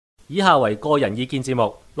以下為個人意見節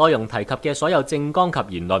目，內容提及嘅所有政綱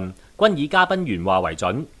及言論均以嘉賓原話為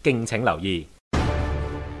準，敬請留意。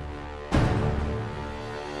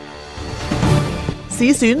市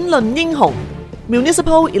選論英雄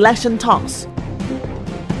Municipal Election Talks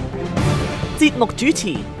節目主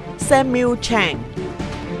持 Samuel Chang。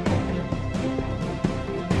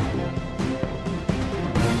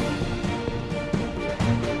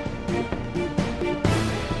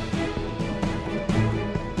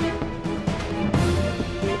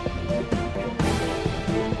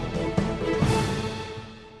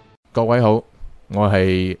各位好，我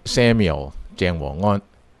係 Samuel 鄭和安，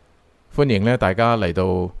歡迎咧大家嚟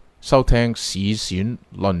到收聽市選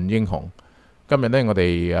論英雄。今日咧我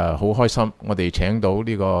哋好開心，我哋請到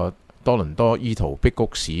呢個多倫多怡陶碧谷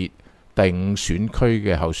市第5選區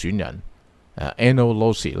嘅候選人Anno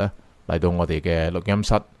Luci 咧嚟到我哋嘅錄音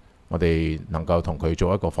室，我哋能夠同佢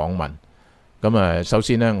做一個訪問。咁首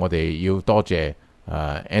先呢，我哋要多謝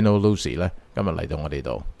Anno Luci 咧今日嚟到我哋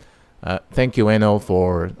度。Thank you, Anno,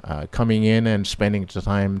 for coming in and spending the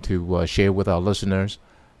time to share with our listeners.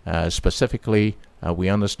 Specifically, we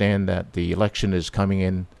understand that the election is coming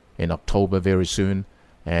in October very soon,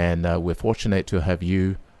 and we're fortunate to have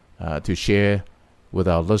you to share with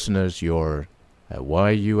our listeners your why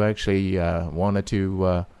you actually wanted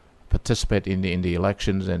to participate in the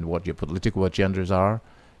elections and what your political agendas are,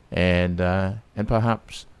 and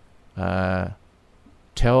perhaps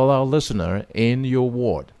tell our listener in your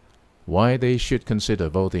ward why they should consider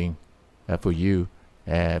voting for you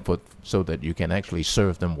so that you can actually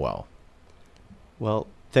serve them well. Well,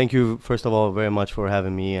 thank you, first of all, very much for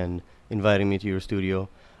having me and inviting me to your studio.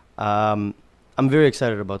 I'm very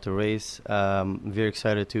excited about the race. Very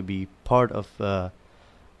excited to be part of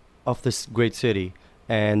this great city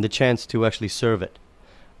and the chance to actually serve it.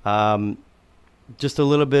 Just a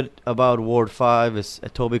little bit about Ward 5 is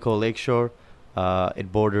Etobicoke Lakeshore.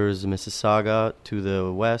 It borders Mississauga to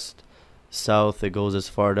the west. South, it goes as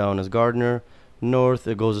far down as Gardner. North,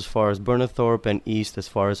 it goes as far as Burnethorpe, and east as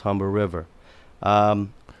far as Humber River.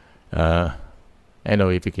 Anno,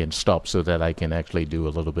 if you can stop so that I can actually do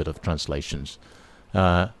a little bit of translations.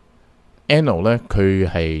 Anno 咧，佢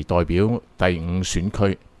係代表第5選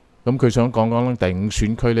區，咁佢想講講咧，第5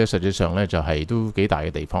選區咧，實際上咧就係都幾大嘅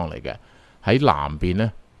地方嚟嘅。喺南邊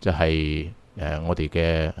咧就係我哋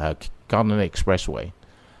嘅Garden Expressway，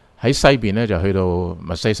 喺西邊咧就去到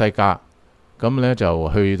密西西加。咁咧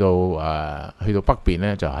就去到北邊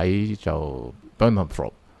咧就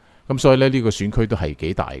Burnethorpe， 咁所以咧呢個選區都係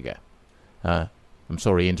幾大嘅。I'm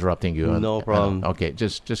sorry interrupting you. No problem. Okay,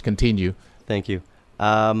 just continue. Thank you.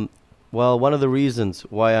 Well, one of the reasons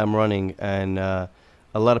why I'm running, and a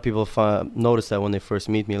lot of people notice that when they first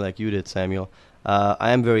meet me, like you did, Samuel,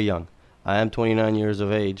 I am very young. I am 29 years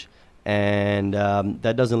of age, and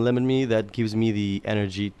that doesn't limit me. That gives me the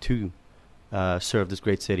energy to serve this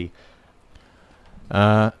great city.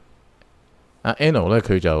 Anno 咧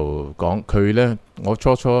佢就講佢咧，我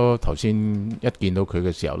初頭先一見到佢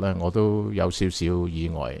嘅時候咧，我都有少少意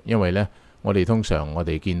外，因為咧我哋通常我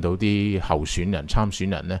哋見到啲候選人參選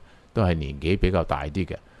人咧都係年紀比較大啲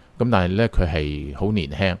嘅，咁但係咧佢係好年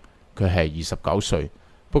輕，佢係29歲。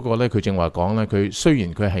不過咧佢正話講咧，佢雖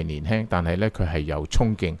然佢係年輕，但係咧佢係有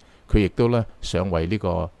衝勁，佢亦都咧想為呢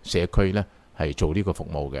個社區咧係做呢個服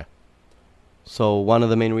務嘅。So one of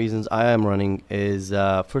the main reasons I am running is,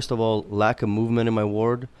 first of all, lack of movement in my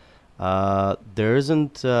ward. There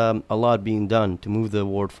isn't a lot being done to move the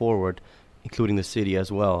ward forward, including the city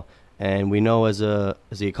as well. And we know as the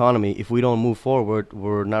economy, if we don't move forward,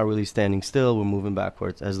 we're not really standing still, we're moving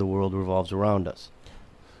backwards as the world revolves around us.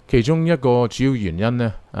 其中一個主要原因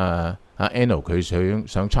呢，Anno 佢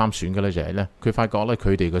想參選嘅咧就係咧，佢發覺咧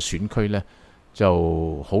佢哋嘅選區咧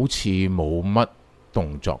就好似冇乜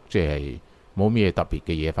動作，即係冇咩特別嘅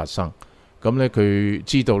嘢發生。咁咧佢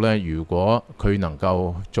知道咧，如果佢能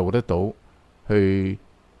夠做得到去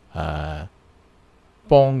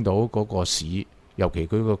幫到嗰個市，尤其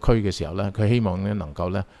佢個區嘅時候咧，佢希望咧能夠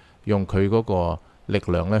咧用佢嗰個力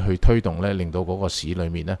量咧去推動咧，令到嗰個市裏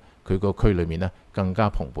面咧，佢個區裏面咧更加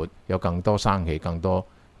蓬勃，有更多生氣，更活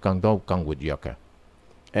躍嘅。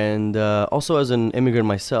And also as an immigrant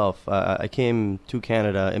myself, I came to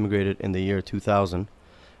Canada, immigrated in the year 2000,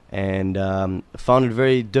 and found it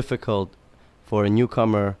very difficult for a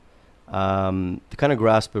newcomer to kind of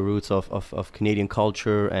grasp the roots of Canadian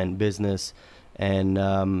culture and business. And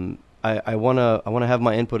I wanna have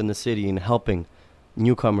my input in the city in helping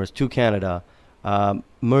newcomers to Canada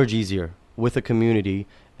merge easier with the community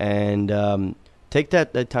and take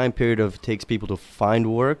that time period of takes people to find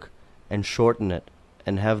work and shorten it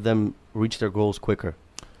and have them reach their goals quicker.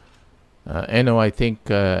 I think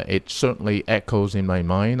it certainly echoes in my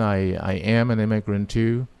mind. I am an immigrant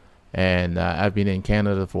too, and I've been in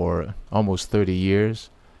Canada for almost 30 years,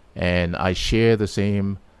 and I share the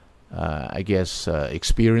same,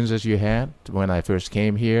 experience as you had when I first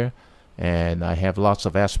came here, and I have lots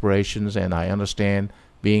of aspirations, and I understand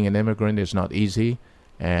being an immigrant is not easy,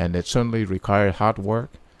 and it certainly requires hard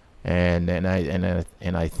work, and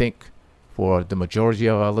I think for the majority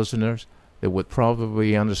of our listeners, they would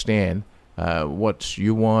probably understand what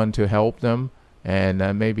you want to help them, and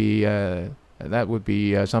maybe that would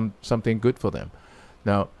be something good for them.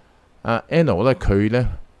 Now, Anno 咧，佢咧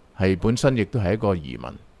係本身亦都係一個移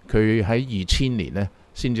民，佢喺2000年咧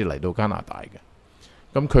先至嚟到加拿大嘅。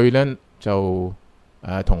咁佢咧就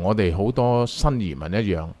同我哋好多新移民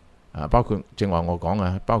一樣，包括正話我講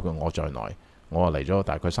啊，包括我在內，我嚟咗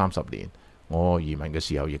大概30年。我移民嘅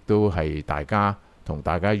時候，亦都係同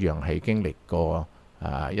大家一樣係經歷過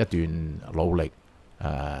一段努力，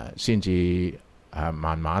先至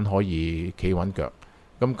慢慢可以企穩腳。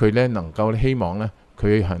咁佢咧能夠希望咧，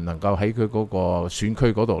佢係能夠喺佢嗰個選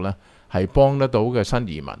區嗰度咧，係幫得到嘅新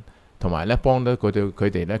移民，同埋咧幫得佢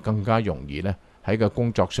哋咧更加容易咧喺個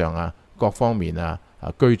工作上啊各方面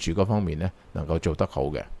居住嗰方面咧能夠做得好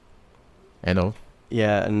嘅。Anno?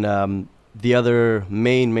 Yeah, and the other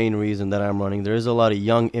main reason that I'm running, there is a lot of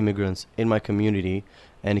young immigrants in my community,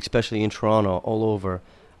 and especially in Toronto, all over,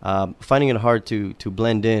 finding it hard to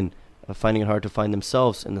blend in, finding it hard to find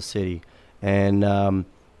themselves in the city. And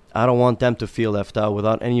I don't want them to feel left out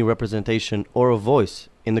without any representation or a voice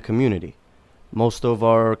in the community. Most of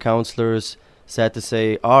our counselors, sad to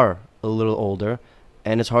say, are a little older,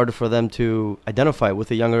 and it's harder for them to identify with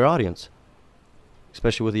a younger audience,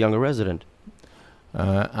 especially with a younger resident.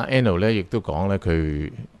 阿 Anno 咧亦都講咧，佢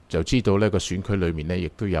就知道呢個選區裏面咧，亦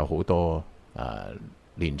都有好多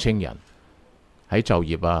年青人喺就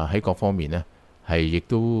業啊，喺各方面咧係亦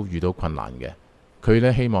都遇到困難嘅。佢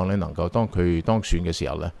咧希望咧能夠當佢當選嘅時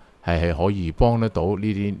候咧，係可以幫得到呢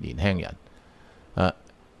啲年輕人。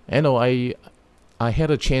Anno, I had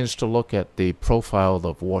a chance to look at the profile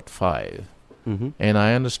of Ward 5, and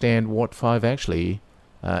I understand Ward 5 actually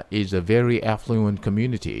is a very affluent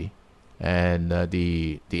community. And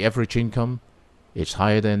the average income is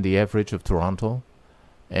higher than the average of Toronto,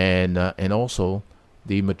 and also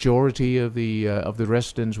the majority of the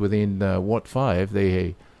residents within Ward 5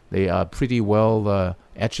 they are pretty well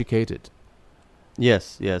educated.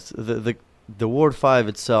 Yes. The Ward 5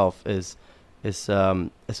 itself is a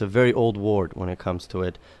very old ward when it comes to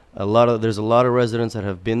it. There's a lot of residents that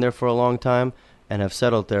have been there for a long time and have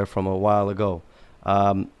settled there from a while ago.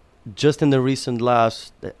 Just in the recent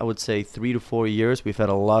last, I would say 3 to 4 years, we've had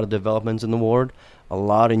a lot of developments in the ward, a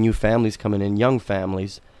lot of new families coming in, young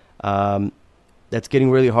families. That's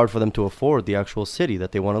getting really hard for them to afford the actual city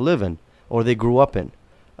that they want to live in or they grew up in.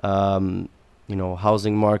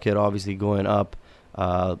 Housing market obviously going up.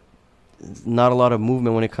 Not a lot of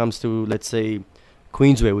movement when it comes to, let's say,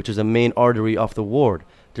 Queensway, which is a main artery off the ward.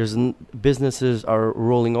 Businesses are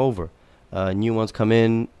rolling over. New ones come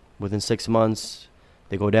in within 6 months.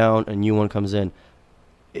 They go down, a new one comes in.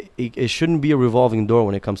 It shouldn't be a revolving door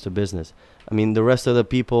when it comes to business. I mean, the rest of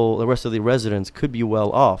the residents could be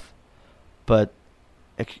well off, but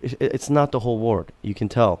it's not the whole ward. You can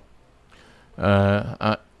tell.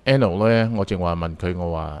 Anno 咧，我正話問佢，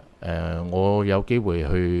我話我有機會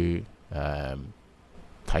去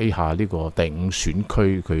睇下呢個第5選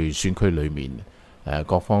區佢選區裏面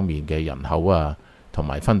各方面嘅人口啊，同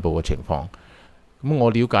埋分佈嘅情況。咁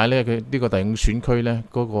我了解咧，佢呢個第5選區咧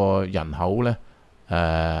嗰個人口咧，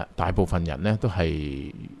大部分人咧都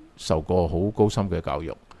係受過好高深嘅教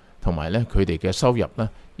育，同埋咧佢哋嘅收入咧，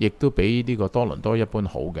亦都比呢個多倫多一般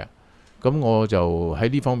好嘅。咁我就喺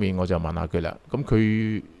呢方面我就問下佢啦。咁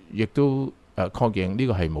佢亦都確認呢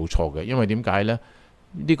個係冇錯嘅，因為點解咧？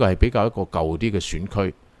呢個係比較一個舊啲嘅選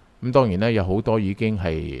區。咁當然咧有好多已經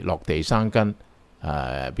係落地生根，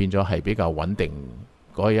變咗係比較穩定。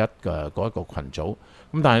嗰一個群組，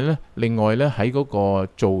咁但係咧，另外咧喺嗰個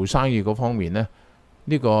做生意嗰方面咧，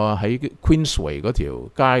呢個喺 Queensway 嗰條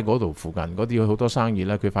街嗰度附近嗰啲好多生意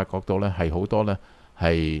咧，佢發覺到咧係好多咧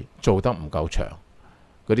係做得唔夠長，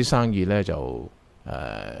嗰啲生意咧就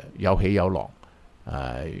有起有落，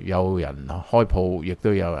有人開鋪，亦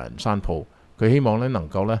都有人閂鋪。佢希望咧能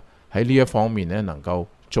夠咧喺呢一方面咧能夠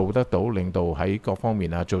做得到，令到喺各方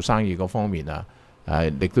面啊做生意嗰方面啊。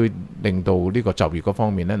亦都令到呢個就業嗰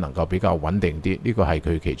方面咧能夠比較穩定啲，呢個係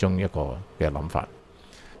佢其中一個嘅諗法。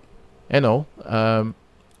Anno,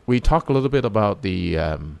 we talk a little bit about the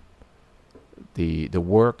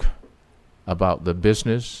work, about the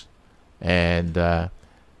business, and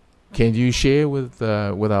can you share with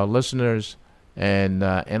our listeners? And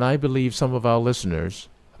I believe some of our listeners,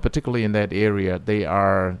 particularly in that area, they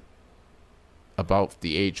are about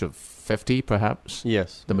the age of 50, perhaps.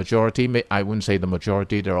 Yes. The majority, I wouldn't say the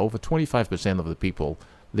majority. There are over 25% of the people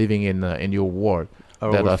living in your ward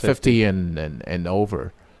that are 50 and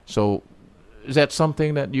over. So, is that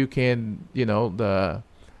something that you can, you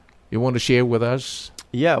want to share with us?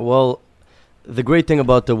 Yeah, well, the great thing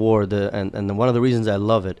about the ward, and one of the reasons I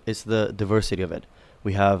love it, is the diversity of it.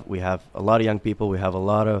 We have a lot of young people, we have a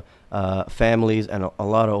lot of families, and a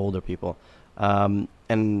lot of older people.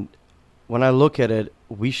 And when I look at it,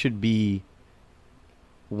 we should be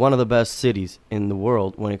one of the best cities in the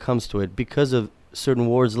world when it comes to it because of certain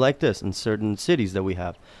wards like this and certain cities that we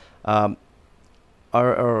have. Our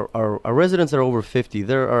residents that are over 50,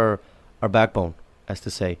 they're our backbone, as to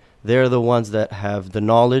say. They're the ones that have the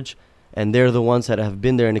knowledge, and they're the ones that have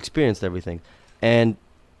been there and experienced everything. And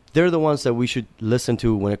they're the ones that we should listen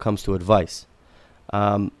to when it comes to advice.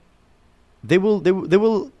 They will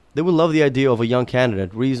love the idea of a young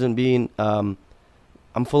candidate. Reason being, I'm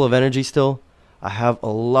full of energy still. I have a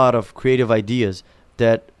lot of creative ideas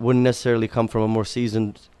that wouldn't necessarily come from a more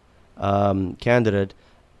seasoned candidate.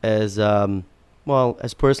 As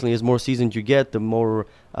personally, as more seasoned you get, the more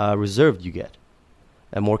reserved you get,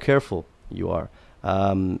 and more careful you are.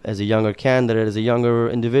 As a younger candidate, as a younger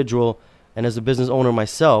individual, and as a business owner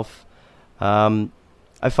myself,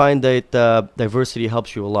 I find that diversity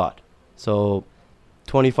helps you a lot. So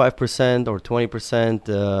 25% or 20%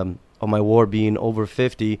 of my ward being over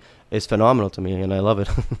 50 is phenomenal to me, and I love it.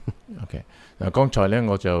 OK， 嗱，剛才咧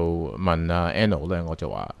我就問Anno 咧，我就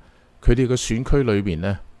話佢哋個選區裏邊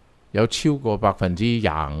咧有超過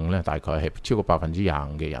25%咧，大概係超過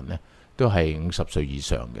25%嘅人咧，都係50歲以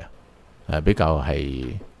上嘅，比較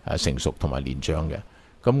係成熟同埋年長嘅。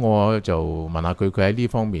咁我就問下佢喺呢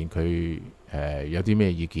方面佢有啲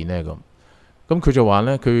咩意見咧咁佢就話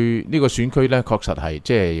咧，佢呢個選區咧確實係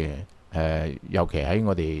即係尤其喺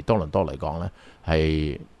我哋多倫多嚟講咧，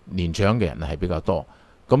係年長嘅人係比較多。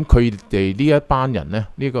咁佢哋呢一班人咧，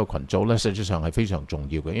呢個群組咧，實際上係非常重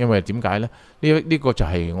要嘅，因為點解咧？呢個就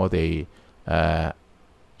係我哋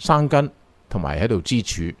生根同埋喺度支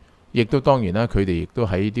柱，亦都當然啦，佢哋亦都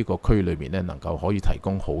喺呢個區裏面咧，能夠可以提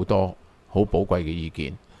供好多好寶貴嘅意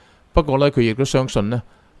見。不過咧，佢亦都相信咧，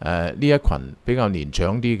呢一群比較年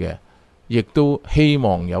長啲嘅，亦都希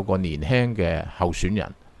望有個年輕嘅候選人，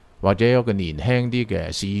或者有個年輕啲嘅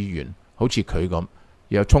市議員，好似佢咁，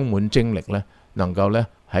又充滿精力咧，能夠咧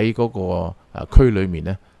喺嗰個區裏面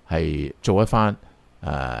咧係做一番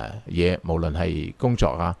嘢，無論係工作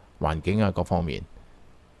啊、環境啊各方面。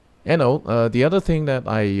the other thing that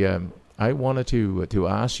I wanted to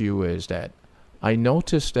ask you is that I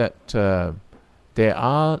noticed that there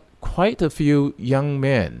are quite a few young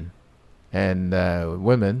men and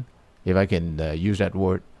women, if I can use that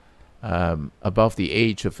word, above the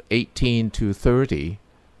age of 18 to 30,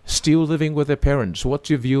 still living with their parents. What's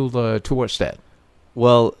your view towards that?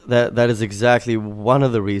 Well, that is exactly one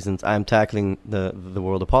of the reasons I'm tackling the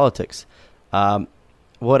world of politics.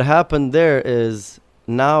 What happened there is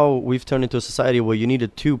now we've turned into a society where you need a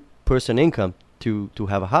two-person income to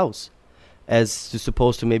have a house, as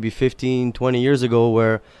opposed to maybe 15, 20 years ago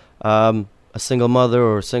where a single mother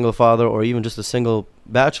or a single father or even just a single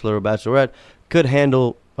bachelor or bachelorette could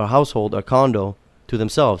handle a household, a condo to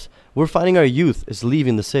themselves. We're finding our youth is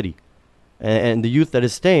leaving the city, and the youth that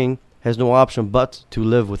is staying has no option but to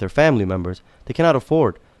live with their family members. They cannot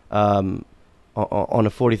afford on a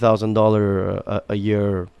 $40,000 a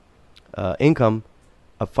year income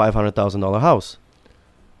a $500,000 house.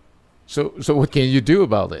 So what can you do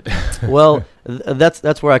about it? Well,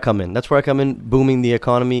 that's where I come in. That's where I come in, booming the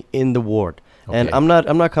economy in the ward. Okay. And I'm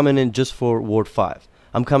not coming in just for Ward 5.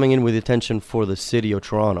 I'm coming in with attention for the city of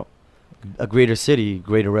Toronto, a greater city,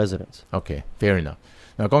 greater residents. Okay, fair enough.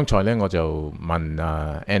 嗱，剛才咧我就問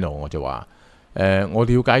Anno， 我就話我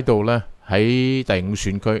了解到咧喺第5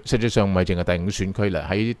選區，實際上唔係淨係第5選區啦，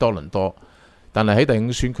喺多倫多，但係喺第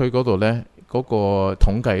5選區嗰度咧嗰個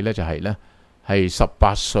統計咧就係咧係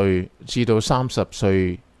18歲至到30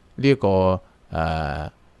歲呢一個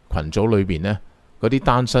群組裏邊咧，嗰啲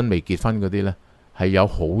單身未結婚嗰啲咧係有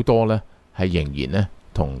好多咧係仍然咧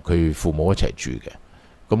同佢父母一齊住嘅。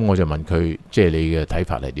咁我就問佢，即係你嘅睇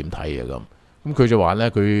法係點睇啊？咁佢就話咧，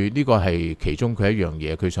佢呢個係其中佢一樣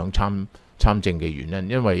嘢，佢想參政嘅原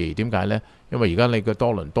因。因為點解咧？因為而家你嘅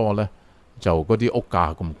多倫多咧，就嗰啲屋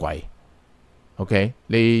價咁貴。OK，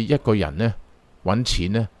 你一個人咧揾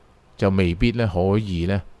錢咧，就未必咧可以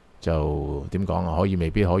咧，就點講啊？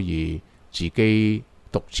未必可以自己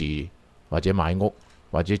獨自或者買屋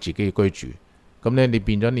或者自己居住。咁咧你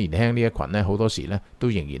變咗年輕呢一群咧，好多時咧都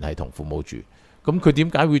仍然係同父母住。咁佢點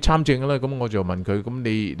解會參政咧？咁我就問佢：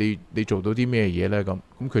咁你做到啲咩嘢咧？咁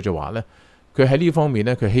佢就話咧，佢喺呢方面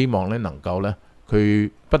咧，佢希望咧能夠咧，佢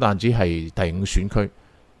不但止係第5選區，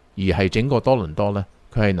而係整個多倫多咧，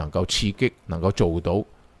佢係能夠刺激，能夠做到，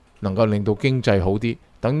能夠令到經濟好啲，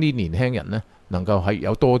等啲年輕人咧能夠係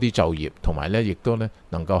有多啲就業，同埋咧亦都咧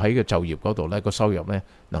能夠喺個就業嗰度咧個收入咧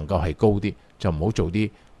能夠係高啲，就唔好做啲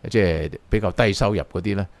即係比較低收入嗰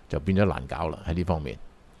啲咧，就變咗難搞啦喺呢方面。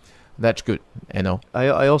That's good, you know.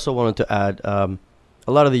 I also wanted to add,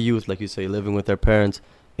 a lot of the youth, like you say, living with their parents,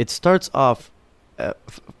 it starts off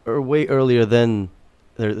way earlier than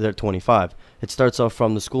they're 25. It starts off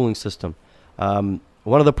from the schooling system.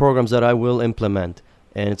 One of the programs that I will implement,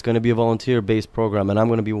 and it's going to be a volunteer-based program, and I'm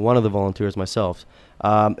going to be one of the volunteers myself.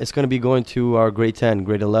 It's going to be going to our grade 10,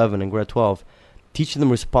 grade 11, and grade 12, teaching them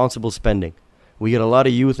responsible spending. We get a lot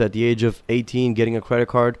of youth at the age of 18 getting a credit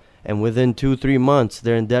card, and within 2-3 months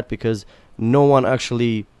they're in debt because no one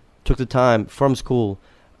actually took the time from school.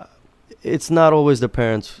 It's not always the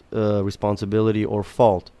parents' responsibility or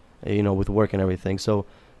fault, with work and everything. So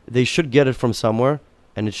they should get it from somewhere,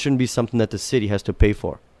 and it shouldn't be something that the city has to pay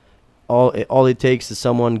for. All it takes is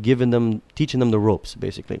someone teaching them the ropes,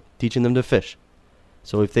 basically, teaching them to fish.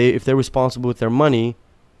 So if they're responsible with their money,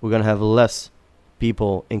 we're gonna have less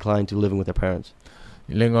people inclined to living with their parents.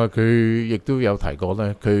 另外佢亦都有提過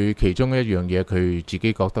咧，佢其中一樣嘢佢自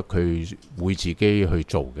己覺得佢會自己去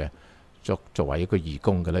做嘅，作為一個義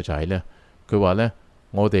工嘅咧，就係咧，佢話咧，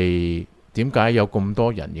我哋點解有咁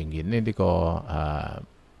多人仍然呢個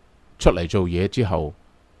出嚟做嘢之後，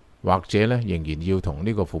或者咧仍然要同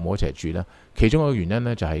呢個父母一齊住咧？其中一個原因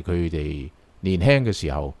咧就係佢哋年輕嘅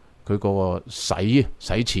時候，佢嗰個使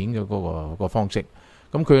錢嘅嗰個方式。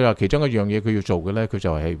咁佢話其中一樣嘢佢要做嘅咧，佢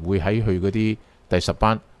就係會喺佢嗰啲第10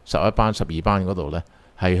班、11班、12班嗰度咧，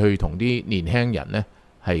係去同啲年輕人咧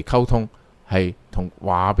係溝通，係同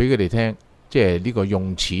話俾佢哋聽，即係呢個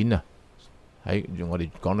用錢啊，喺我哋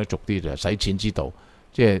講得俗啲就係使錢之道。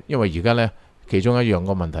即係因為而家咧，其中一樣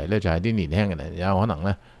個問題咧就係啲年輕人有可能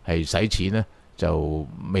咧係使錢咧就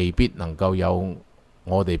未必能夠有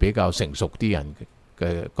我哋比較成熟啲人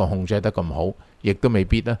嘅控制得咁好，亦都未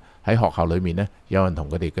必咧喺學校裏面咧有人同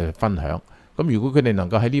佢哋嘅分享。咁如果佢哋能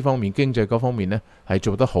夠喺呢方面經濟嗰方面咧係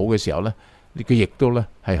做得好嘅時候咧，佢亦都咧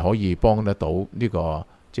係可以幫得到呢個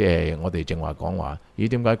即係我哋正話講話，咦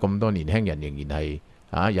點解咁多年輕人仍然係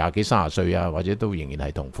20幾30歲啊，或者都仍然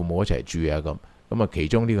係同父母一齊住啊咁啊，其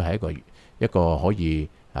中呢個係一個可以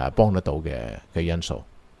幫得到嘅因素。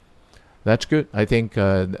That's good. I think,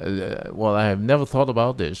 well, I have never thought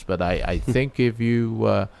about this, but I think if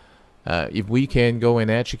we can go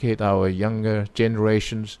and educate our younger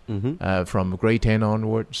generations from grade 10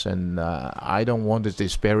 onwards, and I don't want to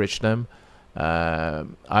disparage them.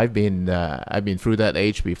 I've been through that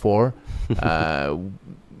age before.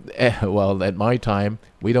 Well, at my time,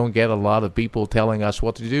 we don't get a lot of people telling us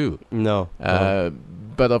what to do. No.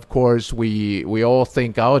 But of course, we all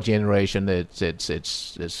think our generation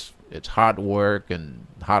it's hard work and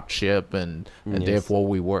hardship, and Yes. therefore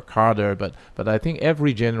we work harder. But I think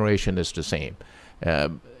every generation is the same,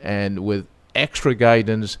 and with extra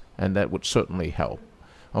guidance, and that would certainly help.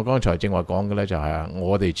 我剛才正話講嘅咧就係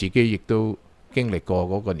我哋自己亦都經歷過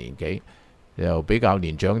嗰個年紀，又比較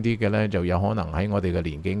年長啲嘅咧，就有可能喺我哋嘅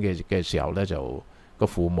年紀嘅時候咧，就個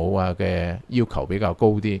父母嘅要求比較高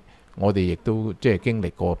啲，我哋亦都即係經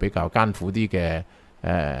歷過比較艱苦啲嘅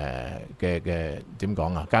點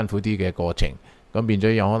講啊，艱苦啲嘅過程，咁變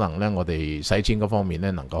咗有可能咧，我哋使錢嗰方面咧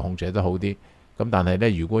能夠控制得好啲，咁但係咧，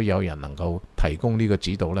如果有人能夠提供呢個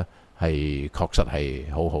指導咧，係確實係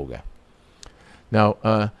好好嘅。Now,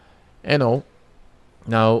 Anno,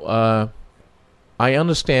 I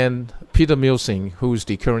understand Peter Milsing, who's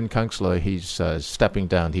the current councillor, he's stepping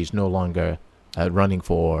down. He's no longer running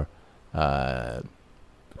for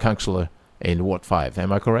councillor in Ward 5.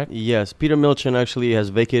 Am I correct? Yes, Peter Milchin actually has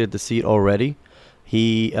vacated the seat already.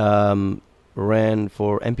 He ran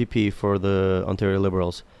for MPP for the Ontario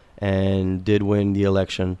Liberals and did win the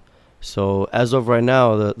election. So as of right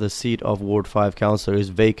now, the seat of Ward 5 councillor is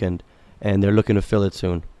vacant, and they're looking to fill it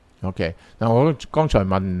soon. OK， 嗱我剛才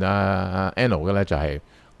問Anno 嘅咧就係、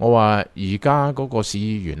我話而家嗰個市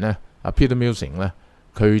議員咧Peter Milsing 咧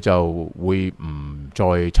佢就會唔再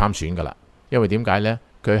參選噶啦，因為點解咧？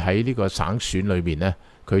佢喺呢個省選裏面咧，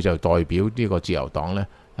佢就代表呢個自由黨咧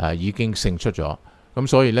已經勝出咗，咁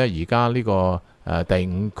所以咧而家呢個第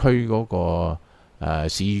5區嗰個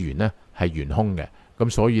市議員咧係懸空嘅，咁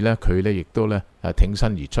所以咧佢咧亦都咧挺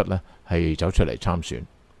身而出咧係走出嚟參選。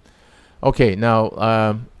Okay, now,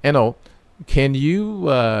 Anno, can you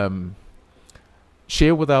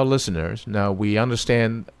share with our listeners. Now, we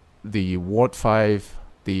understand the Ward 5,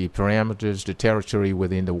 the parameters, the territory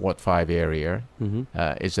within the Ward 5 area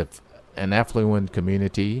is an affluent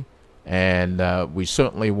community, and I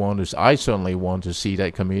certainly want to see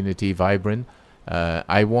that community vibrant.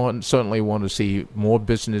 I certainly want to see more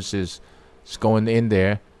businesses going in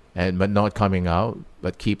there, but not coming out,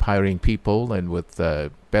 but keep hiring people and with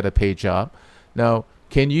better paid job. Now,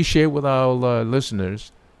 can you share with our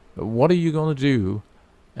listeners what are you going to do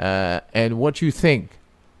and what you think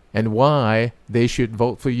and why they should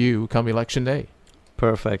vote for you come election day?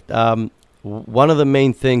 Perfect. One of the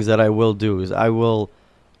main things that I will do is I will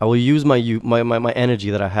use my energy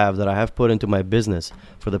that I have put into my business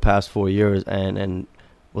for the past 4 years and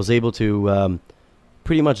was able to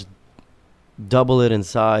pretty much double it in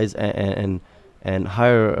size and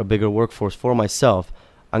hire a bigger workforce for myself.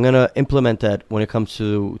 I'm going to implement that when it comes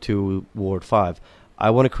to Ward 5. I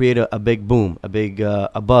want to create a big boom,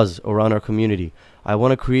 a buzz around our community. I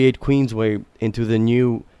want to create Queensway into the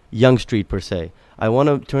new Young Street per se. I want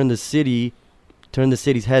to turn the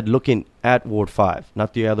city's head looking at Ward 5,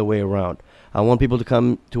 not the other way around. I want people to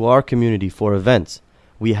come to our community for events.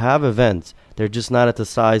 We have events. They're just not at the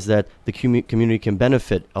size that the community can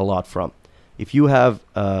benefit a lot from. If you have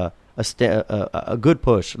a good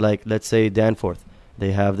push, like let's say Danforth,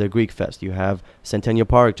 they have their Greek Fest. You have Centennial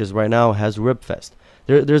Park just right now has Rib Fest.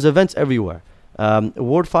 There's events everywhere.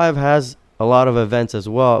 Ward 5 has a lot of events as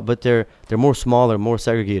well, but they're more smaller, more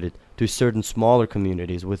segregated to certain smaller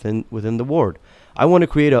communities within the ward. I want to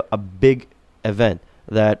create a big event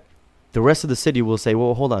that the rest of the city will say,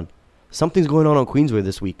 well, hold on, something's going on Queensway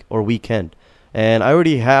this week or weekend. And I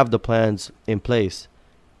already have the plans in place,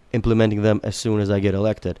 implementing them as soon as I get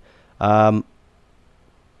elected.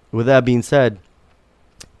 With that being said,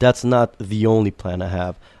 that's not the only plan I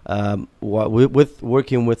have. With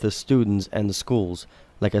working with the students and the schools,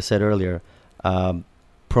 like I said earlier,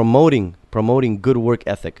 promoting good work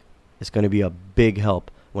ethic is going to be a big help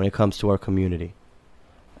when it comes to our community.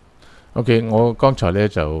 OK， 我剛才咧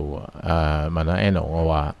就問阿 Anno， 我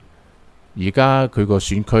話而家佢個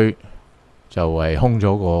選區就係空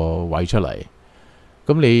咗個位出嚟，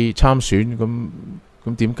咁你參選咁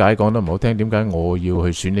點解講得唔好聽？點解我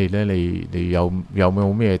要去選你咧？你有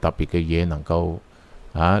冇咩特別嘅嘢能夠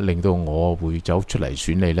令到我會走出嚟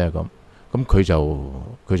選你咧？咁佢就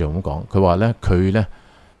咁講，佢話咧佢咧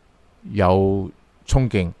有衝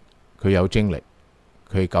勁，佢有精力，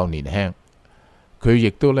佢夠年輕，佢亦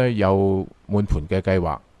都咧有滿盤嘅計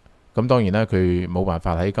劃。咁當然啦，佢冇辦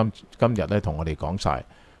法喺今日咧同我哋講晒。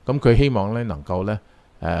咁佢希望咧能夠咧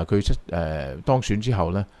佢當選之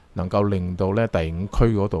後咧，能夠令到咧第5區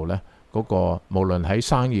嗰度咧嗰個無論喺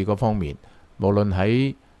生意嗰方面，無論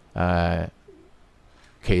喺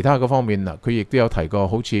其他嗰方面嗱，佢亦都有提過，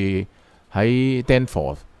好似喺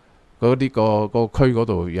Danforth 嗰啲個區嗰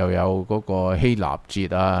度又有嗰個希臘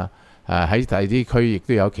節啊，喺第二啲區亦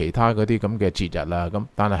都有其他嗰啲咁嘅節日啊，咁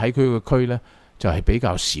但係喺佢個區咧就係比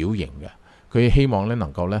較小型嘅，佢希望咧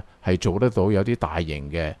能夠咧係做得到有啲大型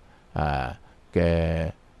嘅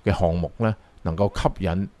項目咧，能夠吸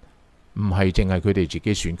引唔係淨係佢哋自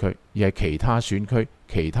己選區，而係其他選區、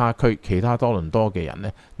其他區、其他多倫多嘅人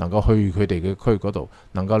咧，能夠去佢哋嘅區嗰度，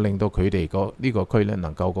能夠令到佢哋呢個區咧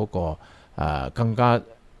能夠嗰個更加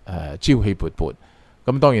朝氣勃勃。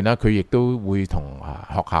咁當然啦，佢亦都會同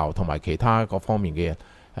學校同埋其他各方面嘅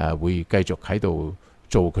人會繼續喺度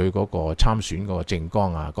做佢嗰個參選嗰個政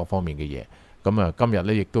綱啊各方面嘅嘢。咁今日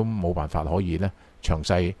咧亦都冇辦法可以咧詳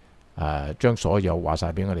細將所有話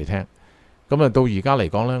晒俾我哋聽。咁到而家嚟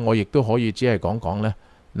講咧，我亦都可以只係講咧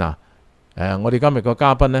嗱我哋今日個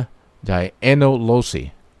嘉賓咧就係 Luci，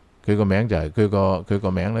 佢個名就係佢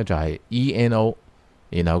個名咧就係 ENO，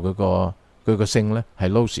 然後佢個姓咧係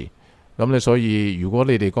Luci。咁咧所以如果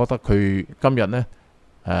你哋覺得佢今日咧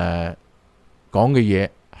講嘅嘢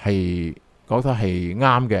係覺得係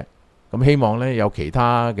啱嘅，咁希望咧有其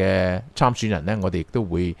他嘅參選人咧，我哋亦都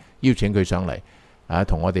會邀請佢上嚟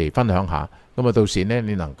同我哋分享下。咁到時咧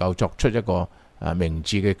你能夠作出一個明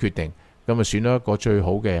智嘅決定，咁選到一個最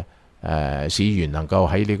好嘅市議員，能夠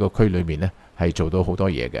喺呢個區裏面咧係做到好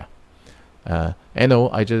多嘢嘅。I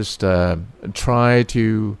just try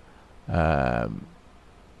to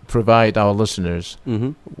provide our listeners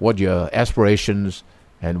what your aspirations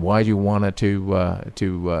and why you wanted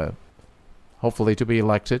to hopefully to be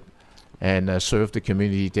elected and serve the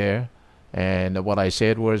community there. And what I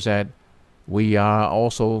said was that we are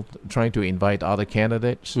also trying to invite other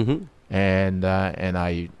candidates, and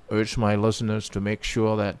I urge my listeners to make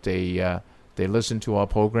sure that they listen to our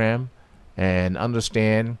program and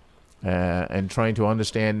understand and trying to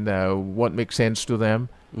understand what makes sense to them.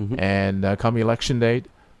 And come election date,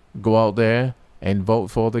 go out there and vote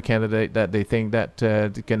for the candidate that they think that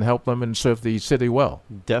can help them and serve the city well.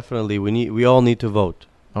 Definitely, we all need to vote.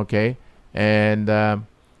 Okay, and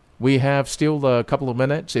we have still a couple of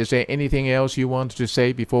minutes. Is there anything else you want to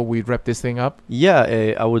say before we wrap this thing up?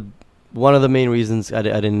 Yeah, I would. One of the main reasons I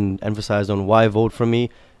didn't emphasize on why vote for me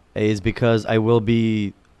is because I will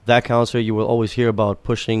be that counselor you will always hear about,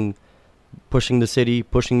 pushing the city,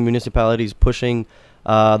 pushing municipalities, pushing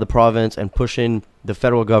the province, and pushing the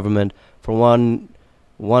federal government. For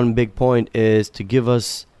one big point is to give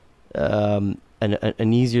us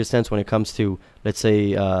an easier sense when it comes to, let's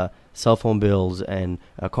say, cell phone bills and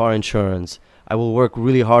car insurance. I will work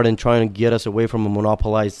really hard in trying to get us away from a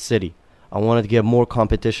monopolized city. I wanted to get more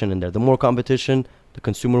competition in there. The more competition, the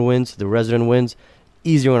consumer wins, the resident wins,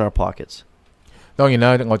 easier in our pockets. 當然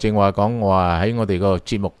啦，我正話講，我話喺我哋個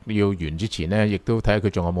節目要完之前呢，亦都睇下佢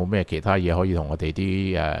仲有冇咩其他嘢可以同我哋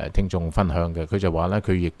啲聽眾分享嘅。佢就話呢，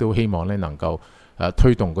佢亦都希望呢能夠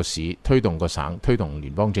推動個市、推動個省、推動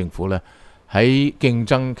聯邦政府呢喺競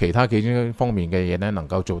爭其他競爭方面嘅嘢呢能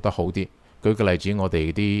夠做得好啲。舉個例子，我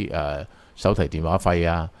哋啲手提電話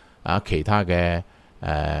費其他嘅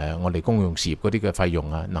我哋公用事業嗰啲嘅費用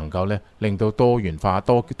能夠呢令到多元化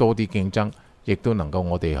多啲競爭，亦都能夠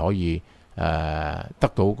我哋可以得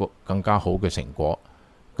到個更加好嘅成果。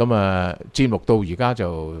咁節目到而家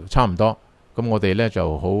就差唔多，咁我哋呢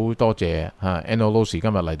就好多謝Anno Luci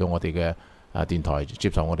今日嚟到我哋嘅電台接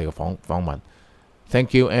受我哋嘅訪問。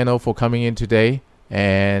Thank you, Anno, for coming in today,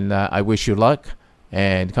 and I wish you luck.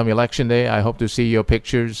 And come election day, I hope to see your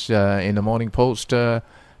pictures in the Morning Post the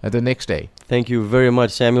next day. Thank you very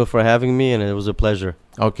much, Samuel, for having me, and it was a pleasure.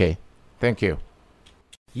 Okay, thank you.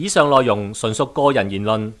 以上內容純屬個人言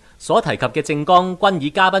論，所提及嘅政綱均以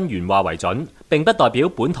嘉賓原話為準，並不代表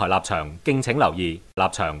本台立場，敬請留意。立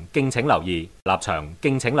場敬請留意。立場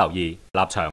敬請留意。立場。